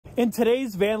In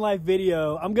today's van life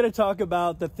video, I'm going to talk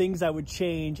about the things I would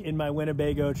change in my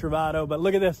Winnebago Travato, but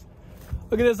look at this.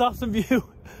 Look at this awesome view.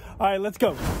 All right, let's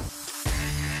go.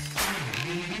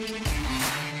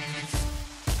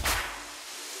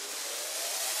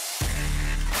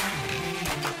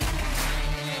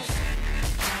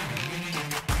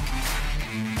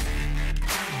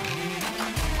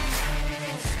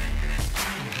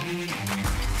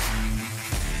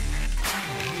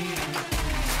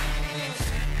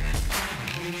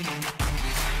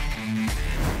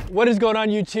 What is going on,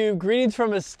 YouTube? Greetings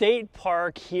from a state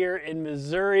park here in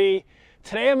Missouri.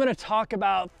 Today I'm going to talk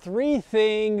about 3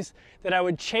 things that I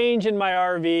would change in my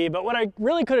RV, but what I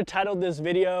really could have titled this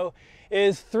video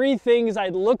is 3 things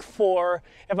I'd look for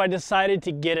if I decided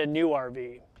to get a new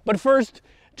RV. But first,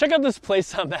 check out this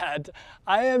place I'm at.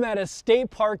 I am at a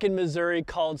state park in Missouri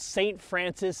called St.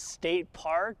 Francis State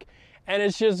Park, and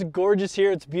it's just gorgeous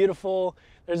here. It's beautiful.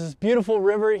 There's this beautiful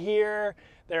river here.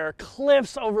 There are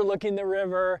cliffs overlooking the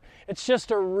river. It's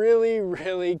just a really,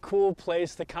 really cool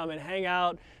place to come and hang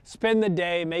out, spend the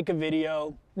day, make a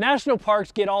video. National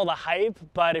parks get all the hype,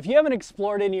 but if you haven't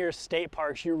explored any of your state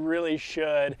parks, you really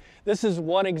should. This is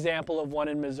one example of one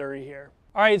in Missouri here.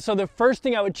 All right, so the first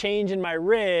thing I would change in my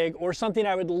rig, or something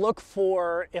I would look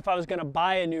for if I was gonna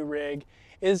buy a new rig,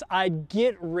 is I'd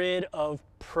get rid of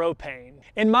propane.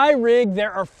 In my rig,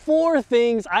 there are 4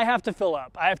 things I have to fill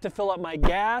up. I have to fill up my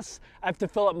gas, I have to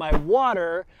fill up my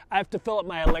water, I have to fill up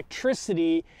my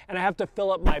electricity, and I have to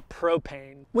fill up my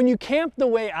propane. When you camp the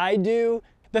way I do,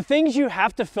 the things you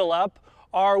have to fill up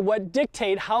are what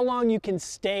dictate how long you can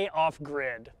stay off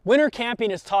grid. Winter camping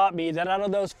has taught me that out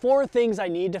of those 4 things I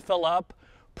need to fill up,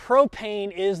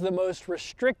 propane is the most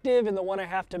restrictive and the one I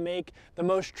have to make the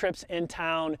most trips in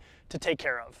town to take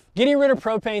care of. Getting rid of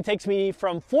propane takes me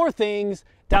from 4 things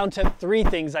down to 3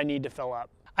 things I need to fill up.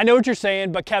 I know what you're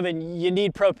saying, but Kevin, you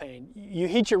need propane. You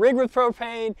heat your rig with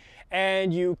propane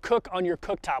and you cook on your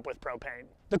cooktop with propane.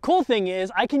 The cool thing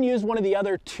is I can use one of the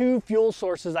other 2 fuel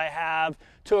sources I have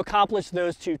to accomplish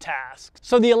those 2 tasks.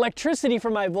 So the electricity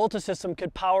from my Volta system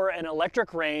could power an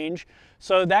electric range,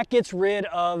 so that gets rid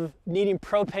of needing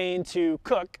propane to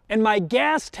cook. And my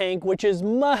gas tank, which is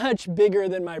much bigger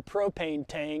than my propane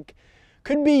tank,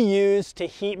 could be used to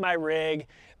heat my rig.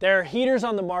 There are heaters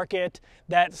on the market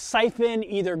that siphon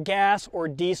either gas or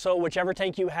diesel, whichever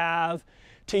tank you have,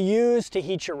 to use to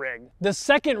heat your rig. The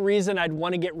second reason I'd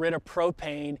want to get rid of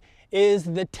propane is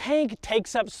the tank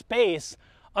takes up space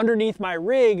underneath my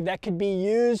rig that could be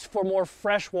used for more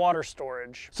fresh water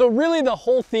storage. So really the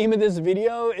whole theme of this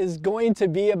video is going to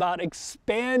be about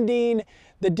expanding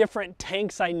the different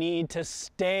tanks I need to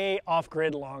stay off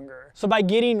grid longer. So by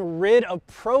getting rid of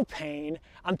propane,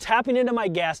 I'm tapping into my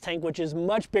gas tank, which is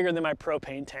much bigger than my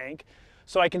propane tank,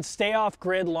 so I can stay off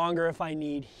grid longer if I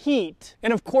need heat.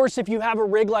 And of course, if you have a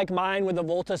rig like mine with a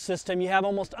Volta system, you have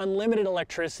almost unlimited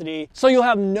electricity, so you'll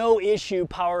have no issue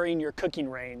powering your cooking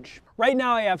range. Right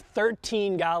now I have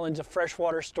 13 gallons of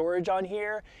freshwater storage on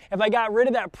here. If I got rid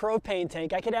of that propane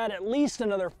tank, I could add at least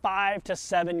another 5 to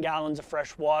 7 gallons of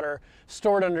fresh water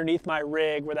stored underneath my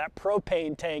rig where that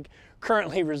propane tank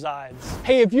currently resides.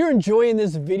 Hey, if you're enjoying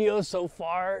this video so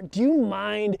far, do you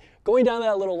mind going down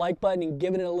that little like button and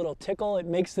giving it a little tickle? It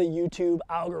makes the YouTube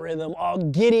algorithm all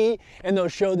giddy and they'll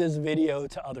show this video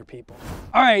to other people.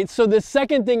 All right, so the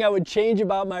second thing I would change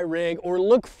about my rig or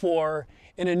look for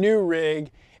in a new rig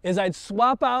is I'd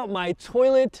swap out my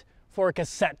toilet for a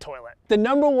cassette toilet. The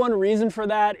number one reason for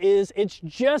that is it's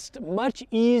just much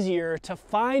easier to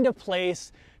find a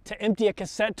place to empty a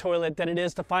cassette toilet than it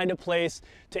is to find a place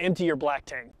to empty your black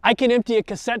tank. I can empty a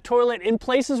cassette toilet in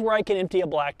places where I can empty a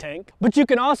black tank, but you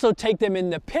can also take them in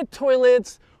the pit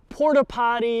toilets, porta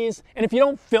potties, and if you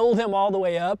don't fill them all the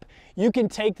way up, you can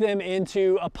take them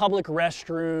into a public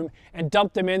restroom and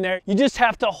dump them in there. You just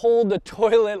have to hold the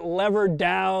toilet lever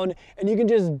down and you can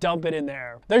just dump it in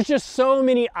there. There's just so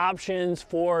many options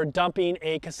for dumping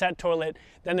a cassette toilet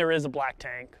than there is a black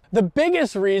tank. The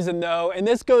biggest reason though, and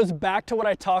this goes back to what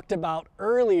I talked about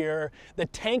earlier, the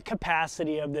tank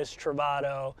capacity of this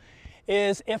Travato,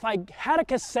 is if I had a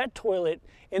cassette toilet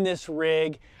in this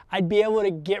rig, I'd be able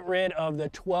to get rid of the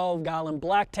 12-gallon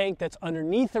black tank that's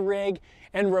underneath the rig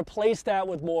and replace that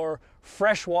with more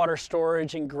freshwater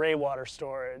storage and gray water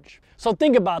storage. So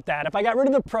think about that. If I got rid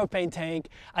of the propane tank,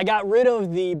 I got rid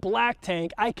of the black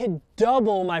tank, I could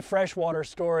double my freshwater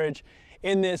storage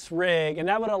in this rig, and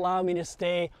that would allow me to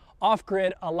stay off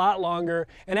grid a lot longer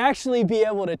and actually be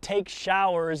able to take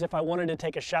showers if I wanted to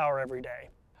take a shower every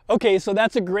day. Okay, so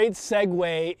that's a great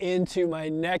segue into my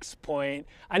next point.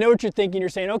 I know what you're thinking. You're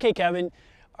saying, okay, Kevin,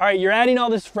 all right, you're adding all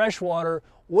this fresh water.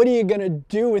 What are you gonna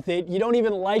do with it? You don't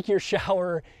even like your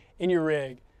shower in your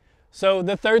rig. So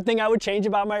the third thing I would change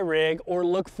about my rig or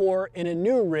look for in a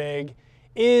new rig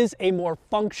is a more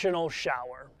functional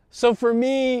shower. So for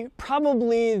me,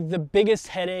 probably the biggest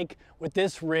headache with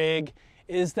this rig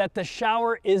is that the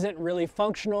shower isn't really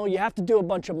functional. You have to do a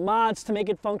bunch of mods to make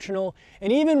it functional.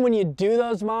 And even when you do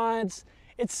those mods,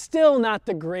 it's still not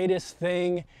the greatest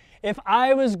thing. If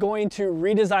I was going to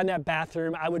redesign that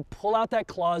bathroom, I would pull out that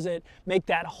closet, make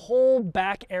that whole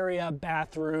back area a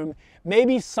bathroom,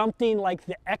 maybe something like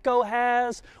the Echo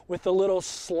has with the little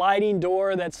sliding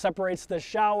door that separates the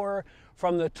shower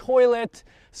from the toilet,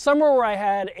 somewhere where I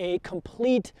had a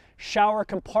complete shower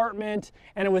compartment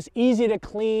and it was easy to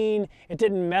clean. It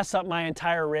didn't mess up my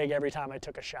entire rig every time I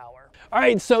took a shower. All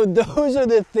right, so those are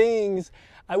the things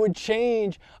I would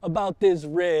change about this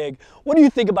rig. What do you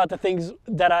think about the things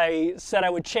that I said I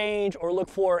would change or look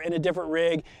for in a different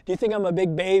rig? Do you think I'm a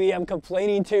big baby, I'm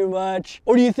complaining too much?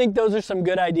 Or do you think those are some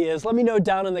good ideas? Let me know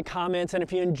down in the comments. And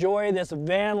if you enjoy this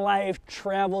van life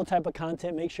travel type of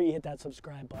content, make sure you hit that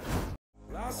subscribe button.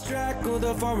 Lost track of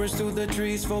the forest through the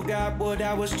trees, forgot what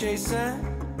I was chasing.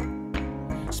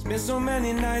 Spent so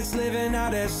many nights living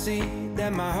out at sea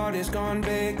that my heart is gone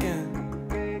vacant.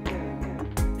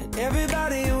 And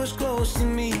everybody who was close to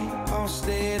me all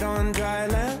stayed on dry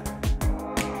land.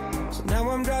 So now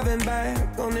I'm driving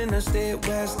back on Interstate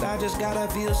West, I just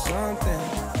gotta feel something.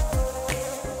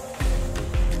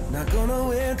 Not gonna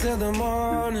wait till the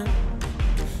morning,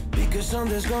 because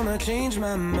something's gonna change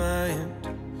my mind.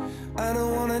 I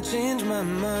don't wanna change my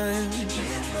mind.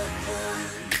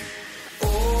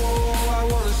 Oh, I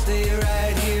wanna stay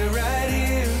right here,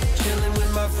 chilling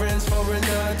with my friends for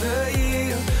another